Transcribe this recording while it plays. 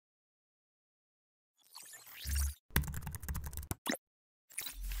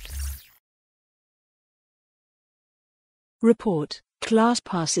Report: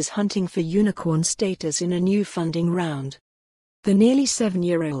 ClassPass is hunting for unicorn status in a new funding round. The nearly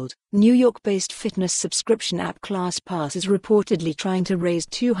 7-year-old, New York-based fitness subscription app ClassPass is reportedly trying to raise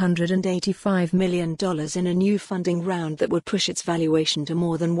 $285 million in a new funding round that would push its valuation to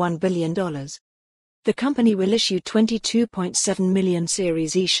more than $1 billion. The company will issue 22.7 million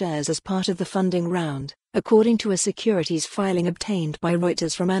Series E shares as part of the funding round, according to a securities filing obtained by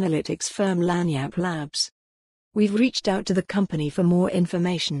Reuters from analytics firm Lagniappe Labs. We've reached out to the company for more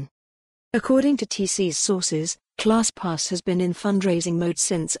information. According to TC's sources, ClassPass has been in fundraising mode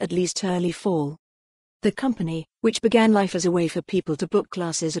since at least early fall. The company, which began life as a way for people to book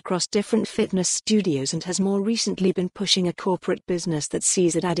classes across different fitness studios and has more recently been pushing a corporate business that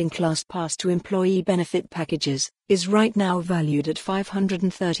sees it adding ClassPass to employee benefit packages, is right now valued at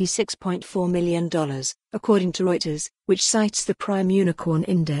 $536.4 million, according to Reuters, which cites the Prime Unicorn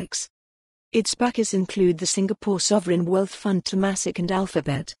Index. Its backers include the Singapore sovereign wealth fund Temasek and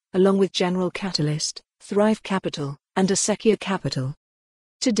Alphabet, along with General Catalyst, Thrive Capital, and Secure Capital.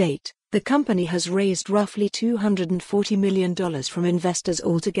 To date, the company has raised roughly $240 million from investors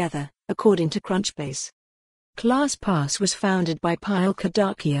altogether, according to Crunchbase. ClassPass was founded by Payal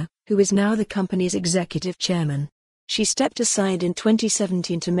Kadakia, who is now the company's executive chairman. She stepped aside in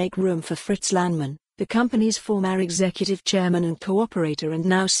 2017 to make room for Fritz Landmann, the company's former executive chairman and co-operator and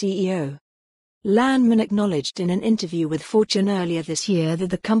now CEO. Landmann acknowledged in an interview with Fortune earlier this year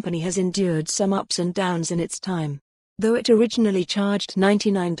that the company has endured some ups and downs in its time. Though it originally charged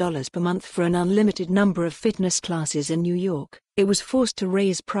 $99 per month for an unlimited number of fitness classes in New York, it was forced to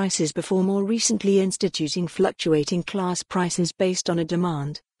raise prices before more recently instituting fluctuating class prices based on a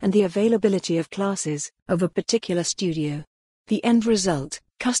demand and the availability of classes of a particular studio. The end result: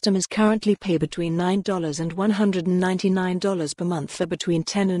 customers currently pay between $9 and $199 per month for between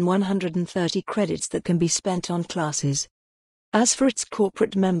 10 and 130 credits that can be spent on classes. As for its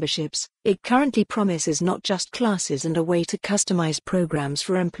corporate memberships, it currently promises not just classes and a way to customize programs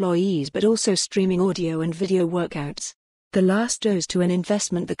for employees but also streaming audio and video workouts. The last owes to an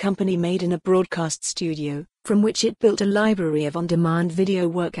investment the company made in a broadcast studio, from which it built a library of on-demand video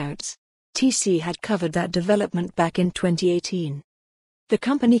workouts. TC had covered that development back in 2018. The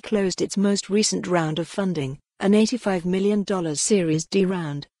company closed its most recent round of funding, an $85 million Series D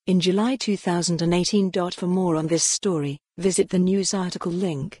round, in July 2018. For more on this story, visit the news article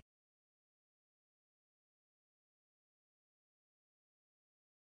link.